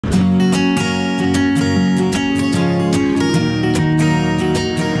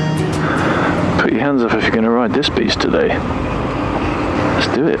hands off if you're going to ride this beast today. Let's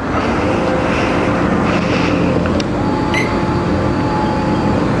do it.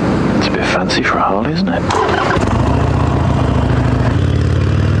 It's a bit fancy for a Harley, isn't it?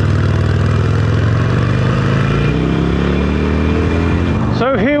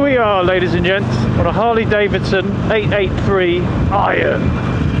 So here we are, ladies and gents, on a Harley Davidson 883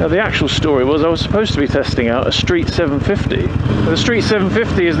 Iron. Now the actual story was I was supposed to be testing out a Street 750. The Street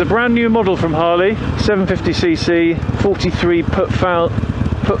 750 is the brand new model from Harley, 750cc, 43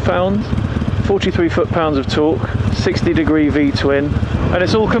 foot-pounds of torque, 60-degree V-twin, and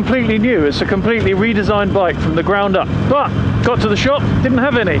it's all completely new. It's a completely redesigned bike from the ground up. But got to the shop, didn't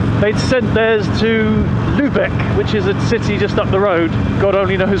have any. They'd sent theirs to Lubeck, which is a city just up the road. God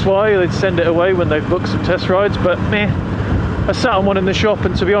only knows why. They'd send it away when they've booked some test rides, but meh. I sat on one in the shop,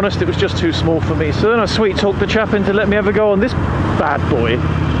 and to be honest, it was just too small for me. So then I sweet talked the chap into letting me have a go on this bad boy,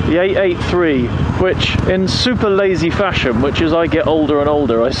 the 883, which in super lazy fashion, which as I get older and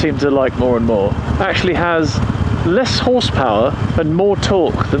older, I seem to like more and more, actually has less horsepower and more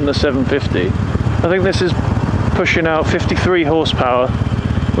torque than the 750. I think this is pushing out 53 horsepower,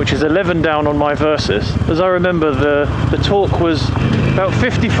 which is 11 down on my Versus. As I remember, the torque was about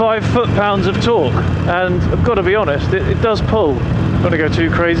 55 foot-pounds of torque, and I've got to be honest, it does pull. Don't want to go too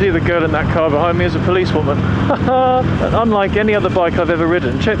crazy, the girl in that car behind me is a policewoman. And unlike any other bike I've ever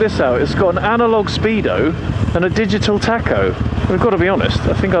ridden, check this out, it's got an analog speedo and a digital tacho. We've got to be honest,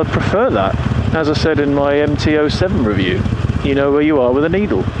 I think I'd prefer that. As I said in my MT-07 review, you know where you are with a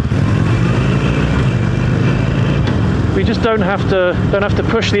needle. We just don't have to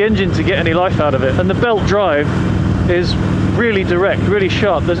push the engine to get any life out of it, and the belt drive is really direct, really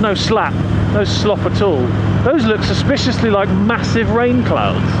sharp. There's no slap, no slop at all. Those look suspiciously like massive rain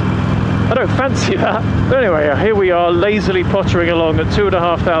clouds. I don't fancy that. But anyway, here we are lazily pottering along at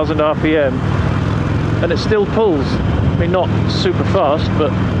 2,500 RPM, and it still pulls. I mean, not super fast,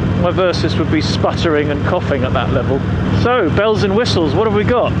 but my Versus would be sputtering and coughing at that level. So, bells and whistles, what have we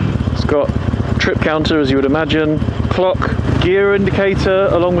got? It's got trip counter, as you would imagine, clock, gear indicator,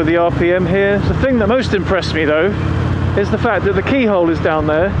 along with the RPM here. The thing that most impressed me though is the fact that the keyhole is down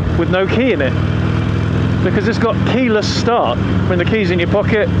there with no key in it, because it's got keyless start. When the key's in your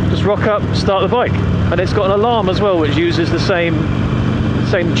pocket, just rock up, start the bike, and it's got an alarm as well, which uses the same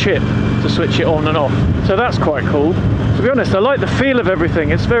chip to switch it on and off. So that's quite cool. To be honest, I like the feel of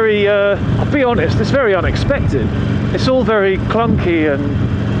everything. It's very, I'll be honest, it's very unexpected. It's all very clunky, and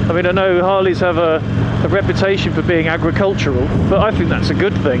I mean, I know Harleys have a reputation for being agricultural, but I think that's a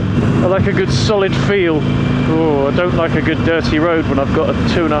good thing. I like a good solid feel. Oh, I don't like a good dirty road when I've got a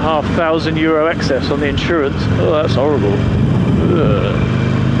 €2,500 excess on the insurance. Oh, that's horrible.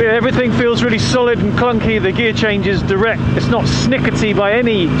 Ugh. But yeah, everything feels really solid and clunky. The gear change is direct. It's not snickerty by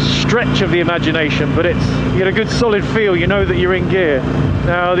any stretch of the imagination, but you get a good solid feel. You know that you're in gear.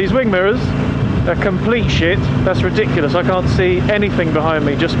 Now, these wing mirrors are complete shit. That's ridiculous. I can't see anything behind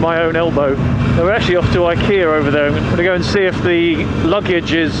me, just my own elbow. Now, we're actually off to IKEA over there. I'm going to go and see if the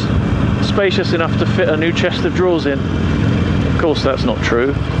luggage is spacious enough to fit a new chest of drawers in. Of course, that's not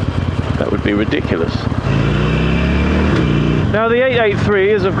true. That would be ridiculous. Now, the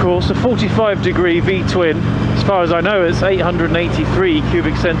 883 is, of course, a 45-degree V-twin. As far as I know, it's 883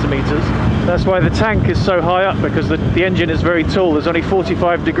 cubic centimeters. That's why the tank is so high up, because the engine is very tall. There's only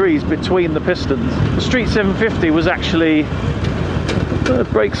 45 degrees between the pistons. The Street 750 was actually... the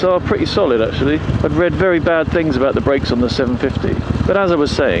brakes are pretty solid, actually. I've read very bad things about the brakes on the 750. But as I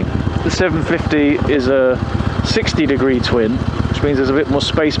was saying, the 750 is a 60-degree twin, which means there's a bit more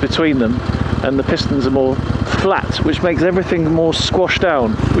space between them, and the pistons are more flat, which makes everything more squashed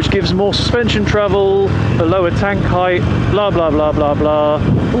down, which gives more suspension travel, a lower tank height, blah blah blah blah blah.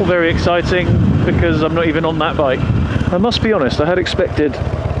 All very exciting, because I'm not even on that bike. I must be honest, I had expected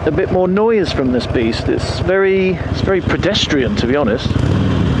a bit more noise from this beast. It's very pedestrian, to be honest.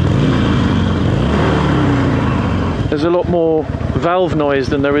 There's a lot more valve noise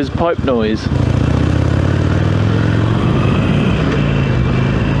than there is pipe noise.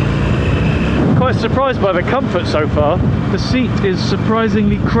 Quite surprised by the comfort so far. The seat is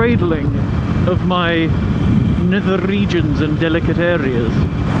surprisingly cradling of my nether regions and delicate areas.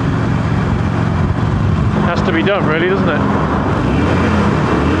 Has to be done, really, doesn't it?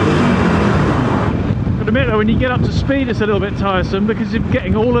 But admit though, when you get up to speed, it's a little bit tiresome, because you're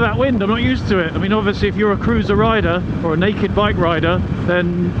getting all of that wind. I'm not used to it. I mean, obviously, if you're a cruiser rider or a naked bike rider,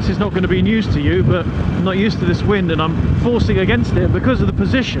 then this is not going to be news to you, but I'm not used to this wind, and I'm forcing against it because of the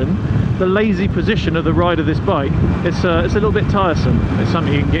position, the lazy position of the ride of this bike. It's a little bit tiresome. It's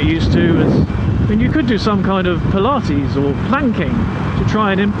something you can get used to. I mean, you could do some kind of Pilates or planking to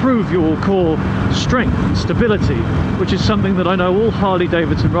try and improve your core strength and stability, which is something that I know all Harley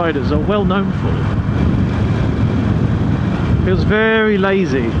Davidson riders are well known for. Feels very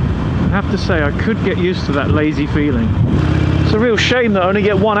lazy. I have to say, I could get used to that lazy feeling. It's a real shame that I only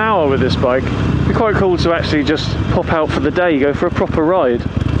get 1 hour with this bike. It'd be quite cool to actually just pop out for the day, go for a proper ride.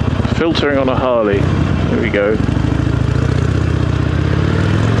 Filtering on a Harley. There we go.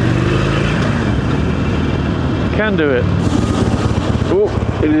 Can do it. Oh,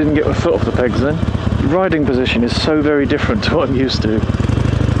 it didn't get my foot off the pegs then. The riding position is so very different to what I'm used to.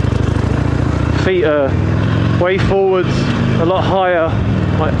 Feet are way forwards, a lot higher.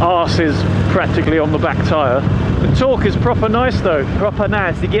 My arse is practically on the back tyre. The torque is proper nice though. Proper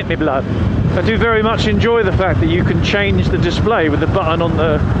nice, you get me blood. I do very much enjoy the fact that you can change the display with the button on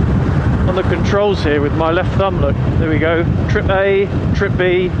the controls here with my left thumb. Look, there we go. Trip A, trip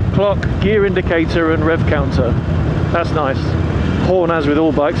B, clock, gear indicator and rev counter. That's nice. Horn, as with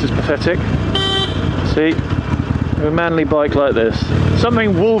all bikes, is pathetic. See, a manly bike like this.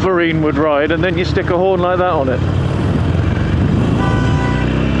 Something Wolverine would ride, and then you stick a horn like that on it.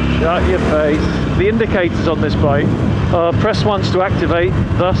 Shut your face. The indicators on this bike are press once to activate,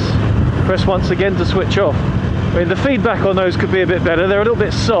 thus press once again to switch off. I mean, the feedback on those could be a bit better. They're a little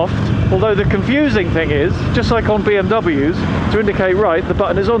bit soft, although the confusing thing is, just like on BMWs, to indicate right, the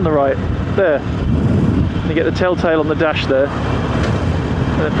button is on the right. There. You get the telltale on the dash there.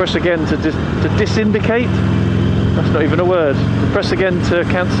 And then press again to disindicate. That's not even a word. Press again to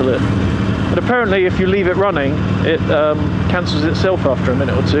cancel it. But apparently if you leave it running, it cancels itself after a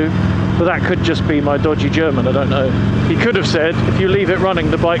minute or two. But that could just be my dodgy German, I don't know. He could have said, if you leave it running,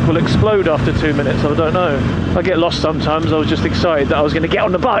 the bike will explode after 2 minutes, I don't know. I get lost sometimes. I was just excited that I was going to get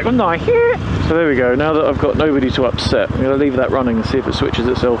on the bike, wasn't I? So there we go. Now that I've got nobody to upset, I'm going to leave that running and see if it switches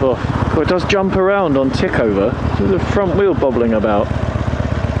itself off. Well, it does jump around on tick over. There's the front wheel bobbling about.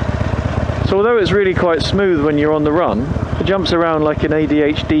 So although it's really quite smooth when you're on the run, it jumps around like an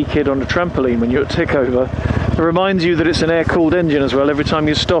ADHD kid on a trampoline when you're at tick over. It reminds you that it's an air-cooled engine as well every time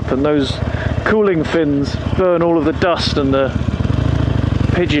you stop, and those cooling fins burn all of the dust and the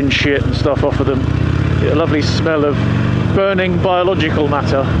pigeon shit and stuff off of them. You get a lovely smell of burning biological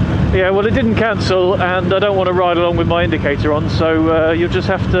matter. Yeah, well, it didn't cancel, and I don't want to ride along with my indicator on, so you'll just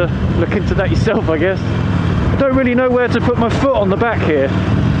have to look into that yourself, I guess. I don't really know where to put my foot on the back here.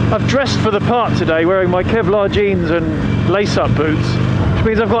 I've dressed for the part today wearing my Kevlar jeans and lace-up boots, which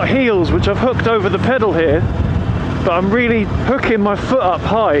means I've got heels which I've hooked over the pedal here, but I'm really hooking my foot up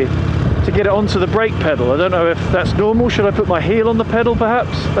high to get it onto the brake pedal. I don't know if that's normal. Should I put my heel on the pedal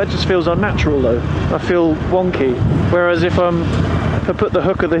perhaps? That just feels unnatural though. I feel wonky. Whereas if I put the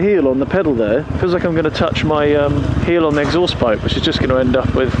hook of the heel on the pedal there, it feels like I'm going to touch my heel on the exhaust pipe, which is just going to end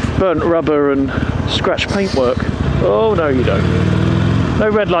up with burnt rubber and scratch paintwork. Oh no, you don't. No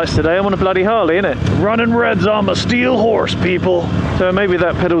red lights today, I'm on a bloody Harley, innit? Running reds on my steel horse, people. So maybe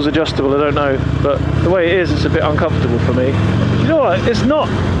that pedal's adjustable, I don't know. But the way it is, it's a bit uncomfortable for me. You know what, it's not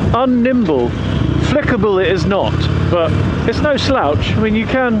unnimble. Flickable it is not, but it's no slouch. I mean, you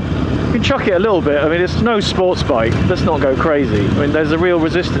can chuck it a little bit. I mean, it's no sports bike. Let's not go crazy. I mean, there's a real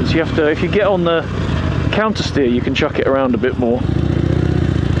resistance. You have to, if you get on the counter steer, you can chuck it around a bit more.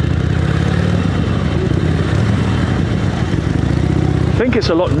 I think it's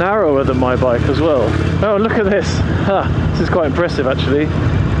a lot narrower than my bike as well. Oh, look at this. This is quite impressive actually.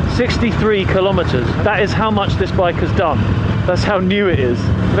 63 kilometers. That is how much this bike has done. That's how new it is. I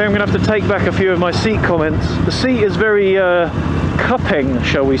think I'm going to have to take back a few of my seat comments. The seat is very cupping,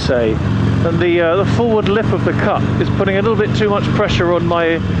 shall we say. And the forward lip of the cup is putting a little bit too much pressure on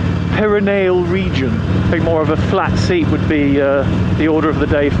my perineal region. I think more of a flat seat would be the order of the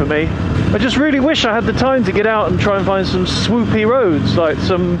day for me. I just really wish I had the time to get out and try and find some swoopy roads, like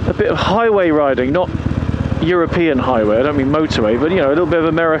a bit of highway riding, not European highway, I don't mean motorway, but you know, a little bit of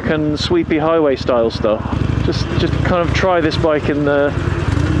American sweepy highway style stuff. Just kind of try this bike in the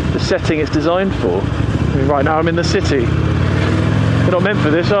setting it's designed for. I mean, right now I'm in the city. They're not meant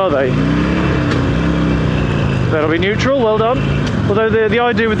for this, are they? That'll be neutral, well done. Although the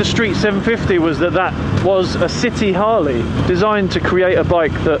idea with the Street 750 was that was a city Harley, designed to create a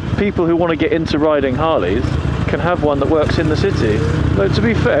bike that people who want to get into riding Harleys can have one that works in the city. Though to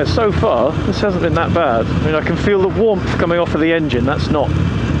be fair, so far, this hasn't been that bad. I mean, I can feel the warmth coming off of the engine. That's not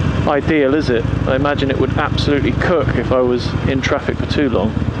ideal, is it? I imagine it would absolutely cook if I was in traffic for too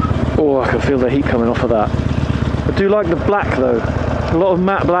long. Oh, I can feel the heat coming off of that. I do like the black though. A lot of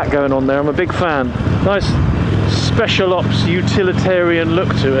matte black going on there. I'm a big fan. Nice special ops utilitarian look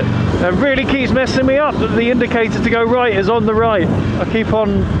to it. It really keeps messing me up that the indicator to go right is on the right. I keep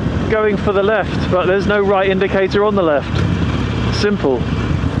on going for the left, but there's no right indicator on the left. Simple.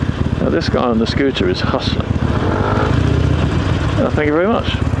 Now, this guy on the scooter is hustling. Oh, thank you very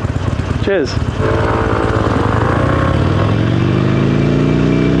much. Cheers.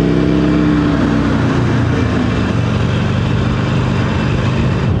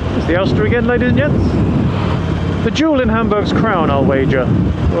 It's the Ulster again, ladies and gents. The jewel in Hamburg's crown, I'll wager.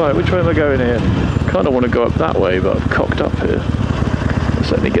 Right, which way am I going here? Kind of want to go up that way, but I've cocked up here. It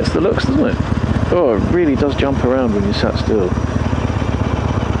certainly gets the looks, doesn't it? Oh, it really does jump around when you sat still.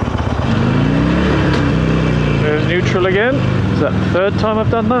 There's neutral again. Is that the third time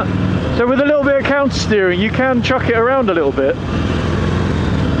I've done that? So with a little bit of counter steering, you can chuck it around a little bit.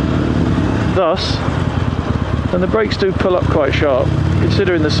 Thus, and the brakes do pull up quite sharp,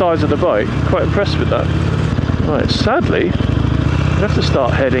 considering the size of the bike. Quite impressed with that. Right, sadly, I have to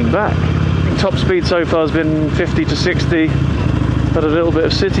start heading back. Top speed so far has been 50 to 60. Had a little bit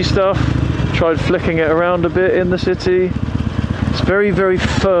of city stuff. Tried flicking it around a bit in the city. It's very, very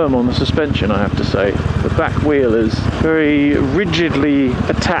firm on the suspension, I have to say. The back wheel is very rigidly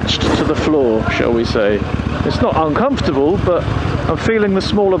attached to the floor, shall we say. It's not uncomfortable, but I'm feeling the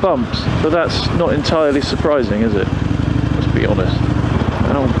smaller bumps. But that's not entirely surprising, is it? Let's be honest.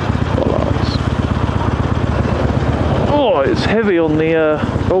 Oh, it's heavy on the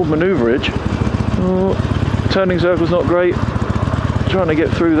old manoeuvrage. Oh, turning circle's not great. Trying to get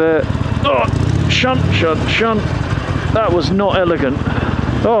through there. Oh, shunt. That was not elegant.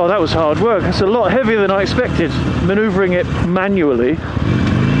 Oh, that was hard work. It's a lot heavier than I expected, manoeuvring it manually.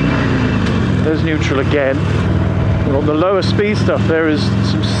 There's neutral again. And on the lower speed stuff, there is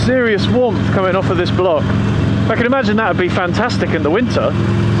some serious warmth coming off of this block. I can imagine that would be fantastic in the winter.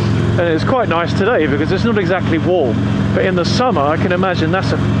 And it's quite nice today because it's not exactly warm. But in the summer, I can imagine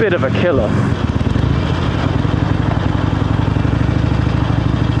that's a bit of a killer.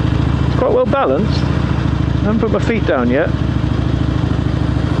 It's quite well balanced. I haven't put my feet down yet.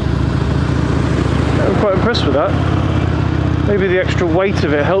 I'm quite impressed with that. Maybe the extra weight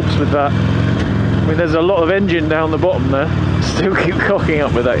of it helps with that. I mean, there's a lot of engine down the bottom there. Still keep cocking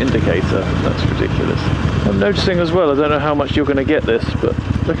up with that indicator. That's ridiculous. I'm noticing as well, I don't know how much you're going to get this, but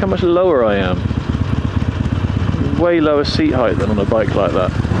look how much lower I am. Way lower seat height than on a bike like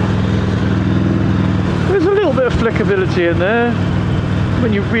that. There's a little bit of flickability in there.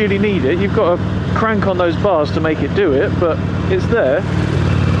 When you really need it, you've got to crank on those bars to make it do it, but it's there.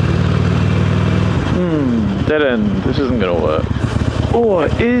 Dead end. This isn't going to work. Oh,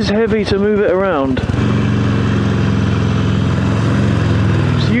 it is heavy to move it around.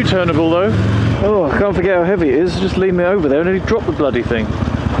 It's U-turnable though. Oh, I can't forget how heavy it is. Just leave me over there and nearly drop the bloody thing.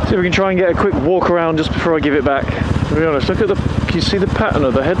 See if we can try and get a quick walk around just before I give it back. To be honest, look at the, can you see the pattern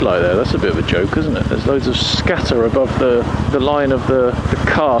of the headlight there? That's a bit of a joke, isn't it? There's loads of scatter above the line of the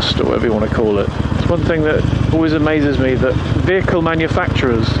cast, or whatever you want to call it. It's one thing that always amazes me, that vehicle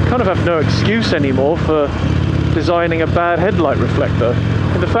manufacturers kind of have no excuse anymore for designing a bad headlight reflector.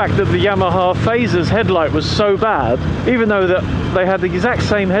 And the fact that the Yamaha Phaser's headlight was so bad, even though that they had the exact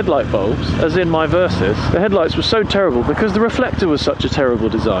same headlight bulbs as in my Versys, the headlights were so terrible because the reflector was such a terrible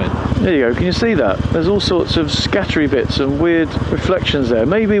design. There you go, can you see that? There's all sorts of scattery bits and weird reflections there.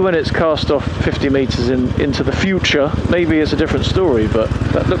 Maybe when it's cast off 50 meters into the future, maybe it's a different story, but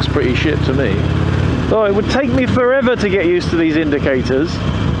that looks pretty shit to me. Oh, it would take me forever to get used to these indicators.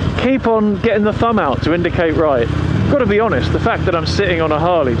 Keep on getting the thumb out to indicate right. Got to be honest, the fact that I'm sitting on a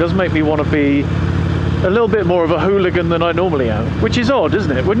Harley does make me want to be a little bit more of a hooligan than I normally am, which is odd,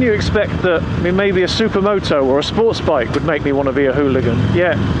 isn't it? Wouldn't you expect that, I mean, maybe a supermoto or a sports bike would make me want to be a hooligan?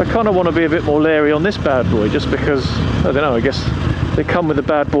 Yeah, I kind of want to be a bit more leery on this bad boy, just because, I don't know, I guess they come with a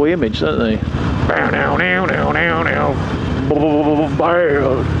bad boy image, don't they?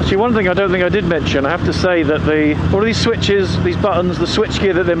 Actually, one thing I don't think I did mention, I have to say that all of these switches, these buttons, the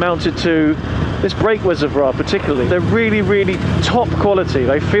switchgear that they're mounted to, this brake reservoir particularly, they're really, really top quality.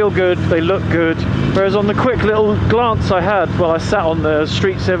 They feel good, they look good. Whereas on the quick little glance I had while I sat on the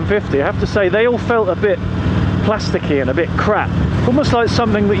Street 750, I have to say they all felt a bit plasticky and a bit crap. Almost like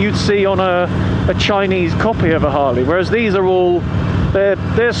something that you'd see on a Chinese copy of a Harley. Whereas these are all,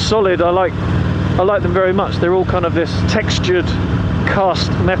 they're solid. I like them very much. They're all kind of this textured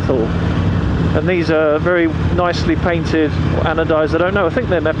cast metal, and these are very nicely painted or anodized. I don't know, I think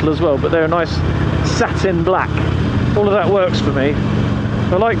they're metal as well, but they're a nice satin black. All of that works for me.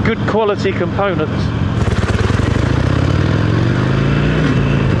 I like good quality components.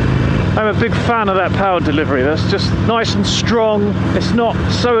 I'm a big fan of that power delivery. That's just nice and strong. It's not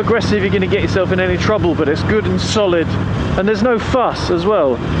so aggressive you're going to get yourself in any trouble, but it's good and solid. And there's no fuss as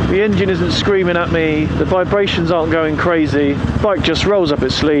well. The engine isn't screaming at me, the vibrations aren't going crazy. Bike just rolls up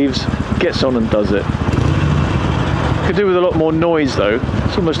its sleeves, gets on and does it. Could do with a lot more noise though.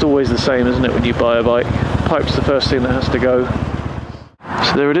 It's almost always the same, isn't it, when you buy a bike? Pipe's the first thing that has to go.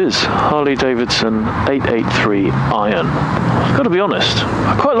 So there it is, Harley Davidson 883 Iron. I've got to be honest,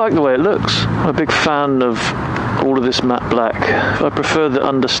 I quite like the way it looks. I'm a big fan of all of this matte black. I prefer the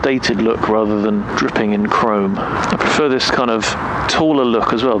understated look rather than dripping in chrome. I prefer this kind of taller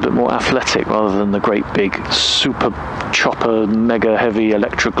look as well, a bit more athletic rather than the great big super chopper, mega heavy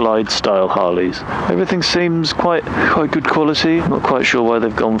electric glide style Harleys. Everything seems quite good quality. I'm not quite sure why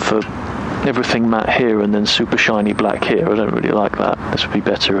they've gone for everything matte here and then super shiny black here. I don't really like that. This would be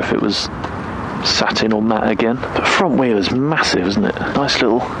better if it was satin or matte again. The front wheel is massive, isn't it? Nice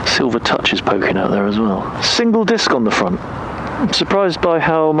little silver touches poking out there as well. Single disc on the front. I'm surprised by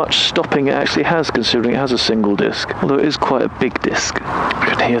how much stopping it actually has, considering it has a single disc, although it is quite a big disc. I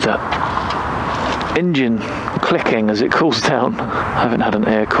can hear that engine clicking as it cools down. I haven't had an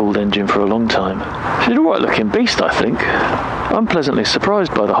air-cooled engine for a long time. It's an alright looking beast, I think. I'm pleasantly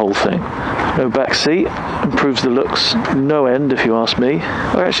surprised by the whole thing. No back seat, improves the looks no end if you ask me.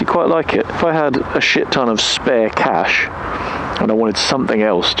 I actually quite like it. If I had a shit ton of spare cash and I wanted something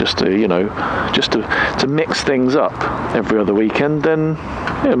else just to, you know, just to mix things up every other weekend, then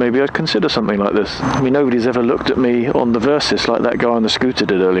yeah, maybe I'd consider something like this. I mean, nobody's ever looked at me on the Versys like that guy on the scooter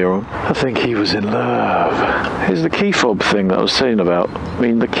did earlier on. I think he was in love. Here's the key fob thing that I was saying about. I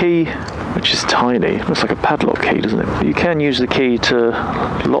mean, the key, which is tiny, looks like a padlock key, doesn't it? But you can use the key to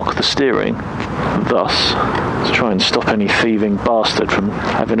lock the steering, thus to try and stop any thieving bastard from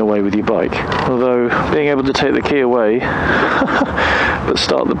having a way with your bike. Although, being able to take the key away, but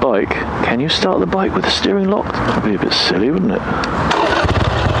start the bike, can you start the bike with the steering locked? That'd be a bit silly, wouldn't it?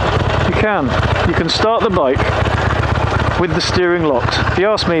 You can start the bike with the steering locked. If you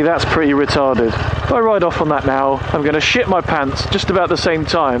ask me, that's pretty retarded. If I ride off on that now, I'm going to shit my pants just about the same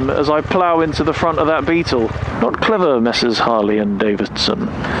time as I plough into the front of that Beetle. Not clever, Messrs. Harley and Davidson.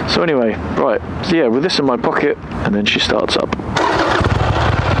 So anyway, right, so yeah, with this in my pocket, and then she starts up.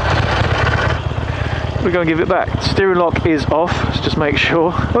 We're going to give it back. Steering lock is off, let's just make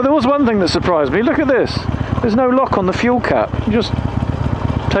sure. Oh, there was one thing that surprised me, look at this. There's no lock on the fuel cap. You just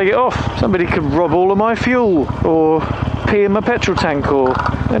take it off. Somebody could rob all of my fuel, or pee in my petrol tank, or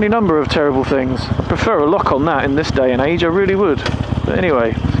any number of terrible things. I prefer a lock on that in this day and age, I really would. But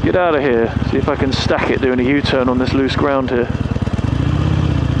anyway, let's get out of here, see if I can stack it doing a U-turn on this loose ground here.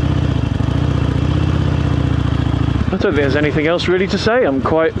 I don't think there's anything else really to say. I'm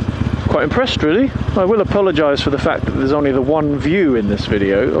quite impressed, really. I will apologise for the fact that there's only the one view in this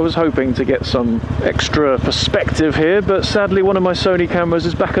video. I was hoping to get some extra perspective here, but sadly one of my Sony cameras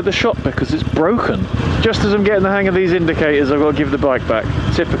is back at the shop because it's broken. Just as I'm getting the hang of these indicators, I've got to give the bike back.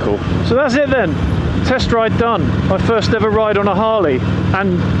 Typical. So that's it then. Test ride done. My first ever ride on a Harley,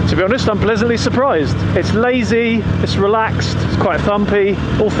 and to be honest, I'm pleasantly surprised. It's lazy, it's relaxed, it's quite thumpy,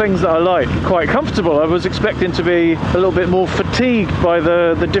 all things that I like. Quite comfortable. I was expecting to be a little bit more fatigued by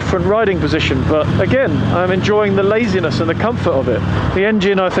the different riding position, but again, I'm enjoying the laziness and the comfort of it. The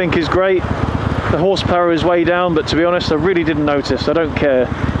engine, I think, is great. The horsepower is way down, but to be honest, I really didn't notice. I don't care.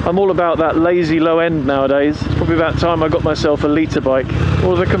 I'm all about that lazy low end nowadays. It's probably about time I got myself a litre bike.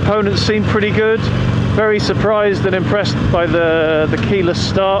 All the components seem pretty good. Very surprised and impressed by the keyless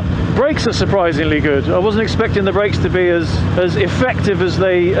start. Brakes are surprisingly good. I wasn't expecting the brakes to be as effective as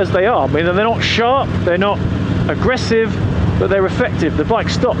they are. I mean, they're not sharp, they're not aggressive, but they're effective. The bike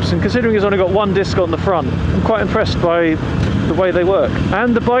stops, and considering it's only got one disc on the front, I'm quite impressed by the way they work.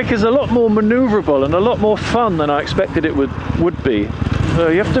 And the bike is a lot more manoeuvrable and a lot more fun than I expected it would be.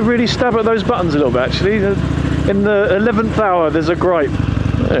 You have to really stab at those buttons a little bit, actually. In the 11th hour, there's a gripe.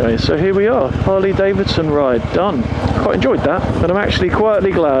 Anyway, so here we are, Harley Davidson ride done. Quite enjoyed that, and I'm actually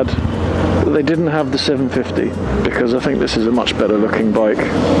quietly glad that they didn't have the 750, because I think this is a much better looking bike.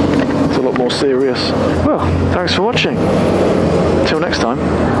 It's a lot more serious. Well, thanks for watching. Until next time,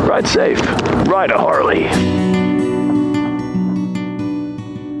 ride safe, ride a Harley.